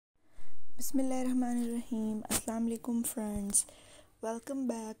Bismillahirrahmanirrahim. Assalamu alaikum friends. Welcome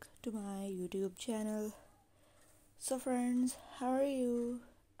back to my YouTube channel. So friends, how are you?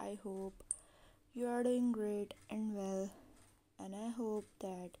 I hope you are doing great and well, and I hope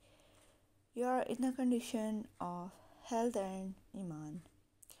that you are in a condition of health and iman.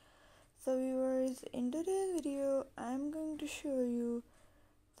 So viewers, in today's video I am going to show you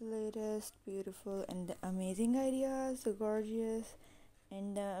the latest beautiful and the amazing ideas, the gorgeous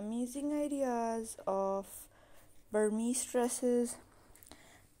and the amazing ideas of Burmese dresses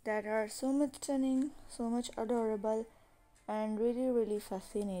that are so much stunning, so much adorable, and really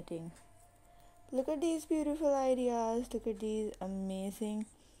fascinating. Look at these beautiful ideas, look at these amazing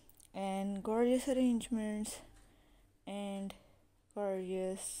and gorgeous arrangements, and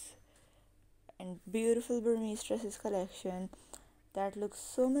gorgeous and beautiful Burmese dresses collection that looks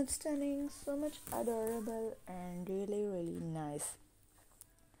so much stunning, so much adorable, and really nice.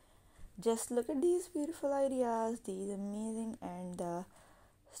 Just look at these beautiful ideas, these amazing and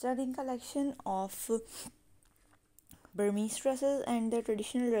stunning collection of Burmese dresses and the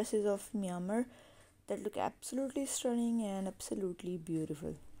traditional dresses of Myanmar that look absolutely stunning and absolutely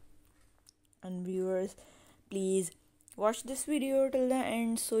beautiful. And viewers, please watch this video till the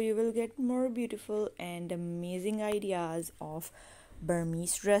end so you will get more beautiful and amazing ideas of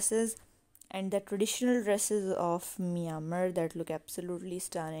Burmese dresses and the traditional dresses of Myanmar that look absolutely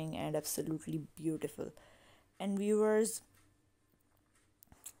stunning and absolutely beautiful. And viewers,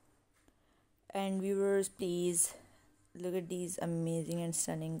 please look at these amazing and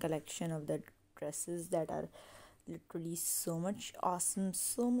stunning collection of the dresses that are literally so much awesome,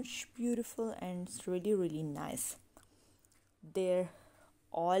 so much beautiful, and it's really nice. They're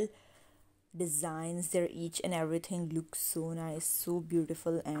all designs, they're each and everything looks so nice, so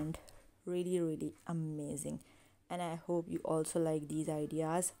beautiful, and really amazing. And I hope you also like these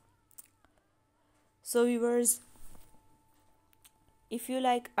ideas. So viewers, if you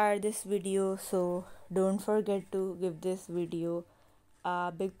like this video, so don't forget to give this video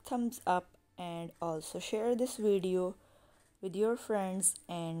a big thumbs up and also share this video with your friends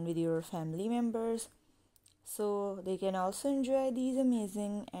and with your family members so they can also enjoy these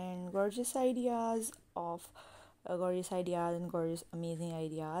amazing and gorgeous ideas of gorgeous amazing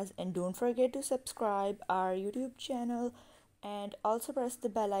ideas. And don't forget to subscribe our YouTube channel and also press the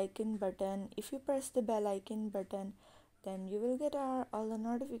bell icon button. If you press the bell icon button, then you will get all the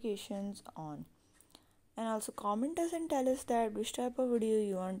notifications on. And also comment us and tell us that which type of video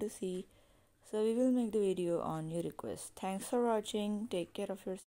you want to see, so we will make the video on your request. Thanks for watching. Take care of yourself.